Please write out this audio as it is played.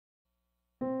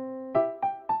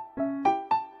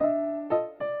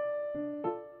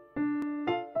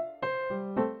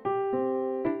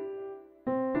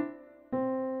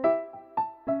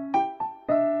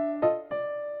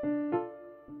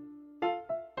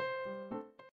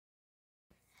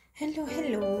Welcome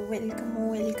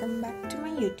back to my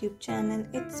YouTube channel.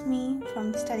 It's me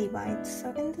from Study Bites.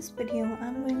 So in this video,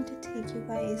 I'm going to take you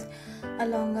guys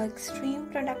along an extreme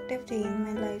productive day in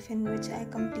my life in which I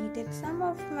completed some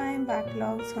of my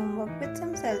backlogs, homework with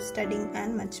some self-studying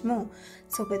and much more.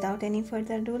 So without any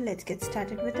further ado, let's get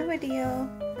started with the video.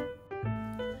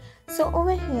 So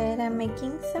over here, I'm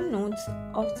making some notes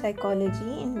of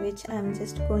psychology in which I'm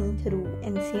just going through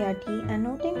NCERT and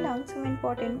noting down some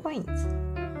important points.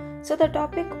 So the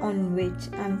topic on which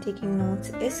I'm taking notes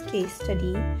is case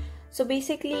study. So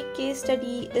basically, case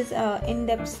study is an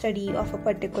in-depth study of a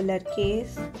particular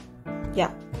case.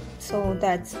 Yeah, so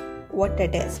that's what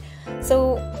it is.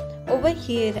 So over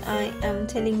here, I am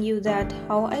telling you that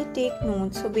how I take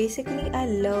notes. So basically, I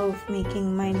love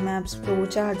making mind maps, flow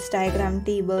charts, diagram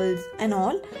tables and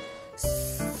all.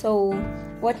 So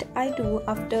what I do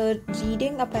after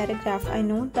reading a paragraph, I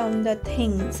note down the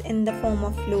things in the form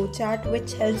of flowchart,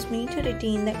 which helps me to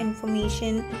retain the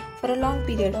information for a long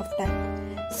period of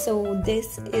time. So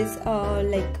this is a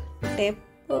tip,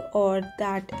 or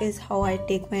that is how I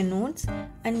take my notes,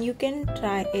 and you can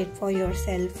try it for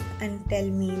yourself and tell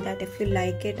me that if you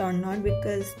like it or not,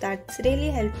 because that's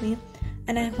really helped me,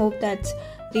 and I hope that's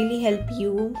really help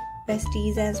you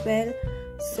besties as well.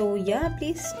 So yeah,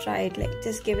 please try it,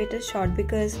 just give it a shot,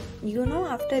 because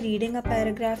after reading a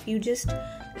paragraph you just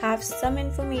have some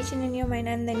information in your mind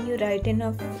and then you write in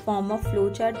a form of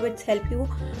flowchart, which help you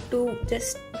to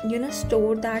just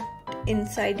store that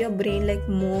inside your brain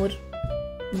more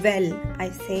well,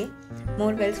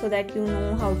 so that you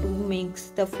know how to make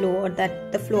the flow, or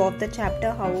that the flow of the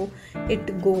chapter, how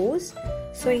it goes.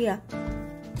 So yeah.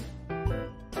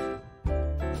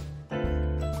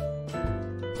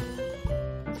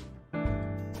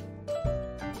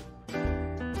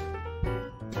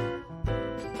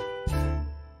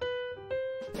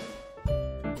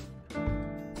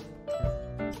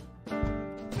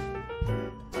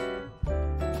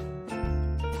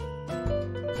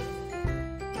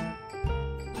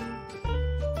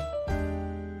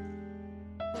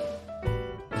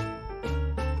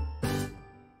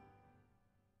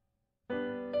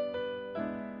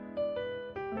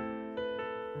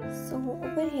 So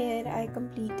over here I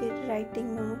completed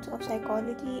writing notes of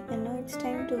psychology, and now it's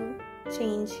time to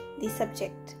change the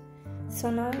subject. So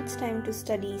now it's time to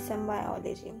study some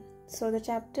biology. So the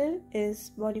chapter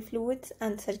is body fluids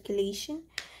and circulation,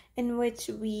 in which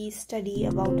we study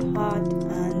about heart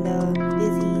and the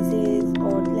diseases,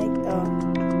 or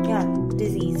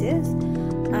diseases,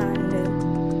 and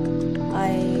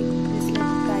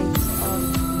types of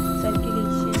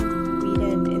circulation we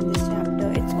read in this chapter.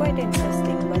 It's quite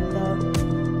interesting, but the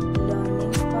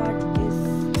learning part is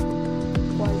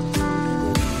quite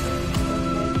good.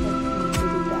 To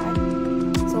do that.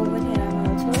 So over here I'm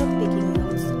also taking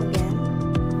notes again,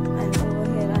 and over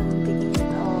here I'm taking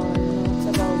notes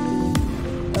about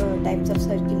the types of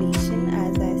circulation,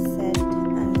 as I said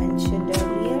and mentioned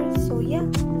earlier. So yeah.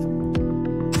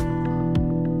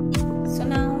 So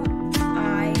now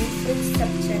I switch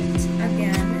subjects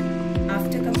again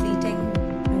after completing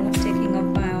note taking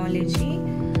of biology.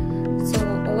 So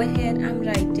over here I'm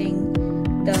writing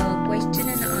the question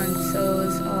and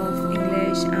answers of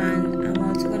English, and I'm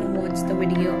also going to watch the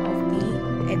video of the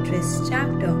 8+hrs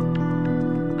chapter.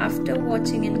 After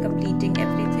watching and completing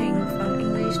everything from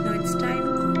English, now it's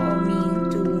time for me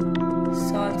to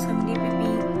solve some DPP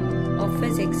of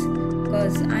physics,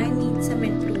 because I need some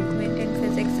improvement in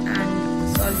physics,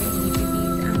 and solving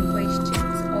DPPs and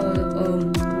questions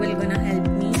will gonna help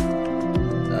me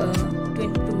to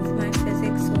improve my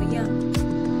physics. So yeah,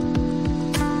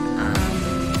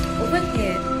 over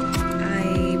here I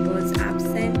was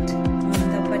absent on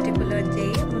that particular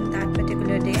day. I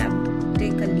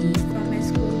take a leave from my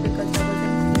school because I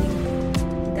wasn't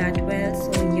feeling that well.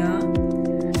 So yeah,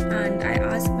 and I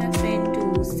asked my friend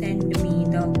to send me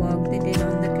the work they did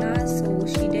on the class. So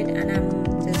she did, and I'm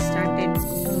just started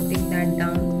noting that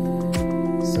down.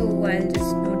 So while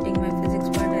just noting my physics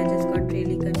part, I just got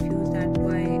really confused. That's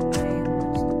why I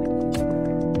watched the video.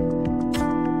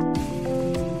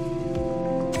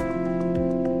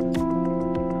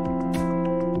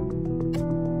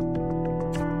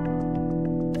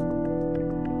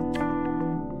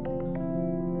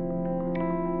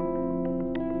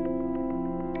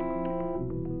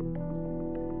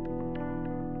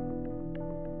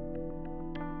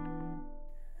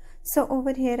 So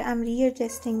over here I'm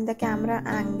readjusting the camera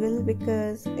angle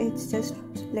because it's just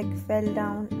fell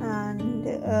down, and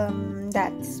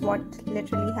that's what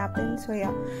literally happened. So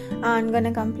yeah, I'm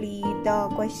gonna complete the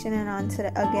question and answer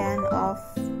again of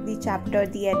the chapter,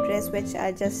 the address which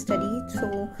I just studied,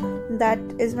 so that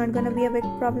is not gonna be a big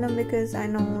problem because I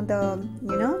know the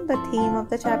theme of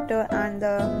the chapter and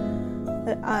the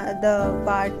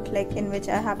part like in which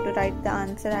I have to write the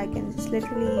answer. I can just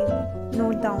literally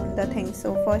note down the things.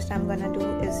 So first I'm gonna do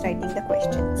is writing the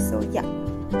questions. So yeah,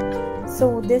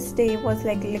 so this day was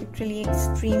like literally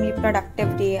extremely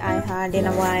productive day I had in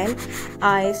a while.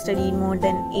 I studied more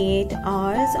than 8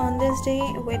 hours on this day,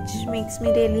 which makes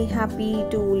me really happy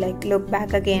to like look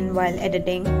back again while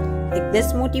editing. Like,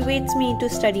 this motivates me to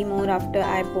study more after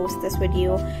I post this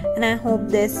video, and I hope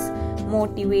this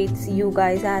motivates you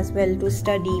guys as well to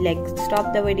study. Like,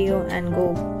 stop the video and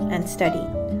go and study.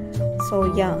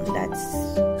 So yeah, that's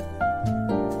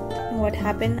what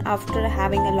happened. After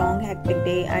having a long hectic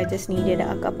day, I just needed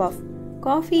a cup of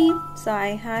coffee, so I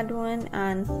had one,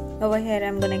 and over here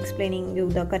I'm gonna explaining you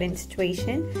the current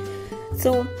situation.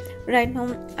 So right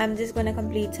now I'm just gonna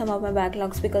complete some of my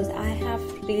backlogs because I have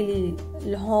really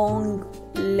long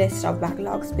list of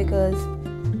backlogs because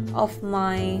of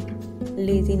my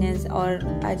laziness, or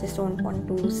I just don't want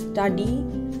to study,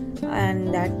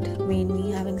 and that made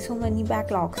me having so many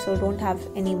backlogs. So don't have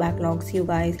any backlogs, you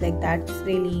guys. Like, that's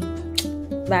really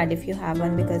bad if you have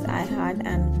one, because I had,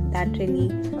 and that really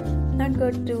not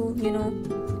good to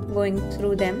going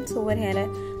through them. So over here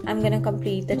I'm gonna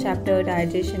complete the chapter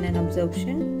digestion and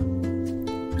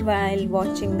absorption while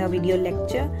watching the video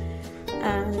lecture.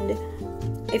 And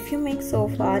if you make so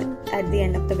far at the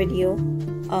end of the video,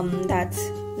 that's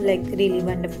like really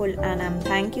wonderful, and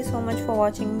thank you so much for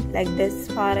watching like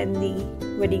this far in the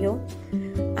video.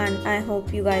 And I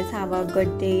hope you guys have a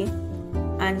good day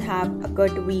and have a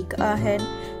good week ahead.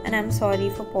 And I'm sorry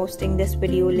for posting this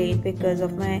video late because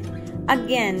of my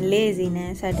again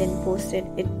laziness. I didn't post it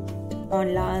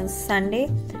on last Sunday,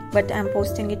 but I'm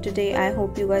posting it today. I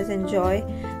hope you guys enjoy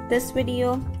this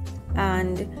video,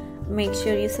 and make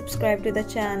sure you subscribe to the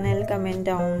channel, comment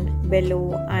down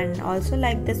below, and also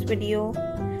like this video.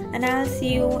 And I'll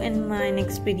see you in my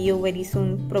next video very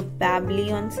soon,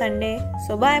 probably on Sunday.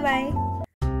 So bye bye.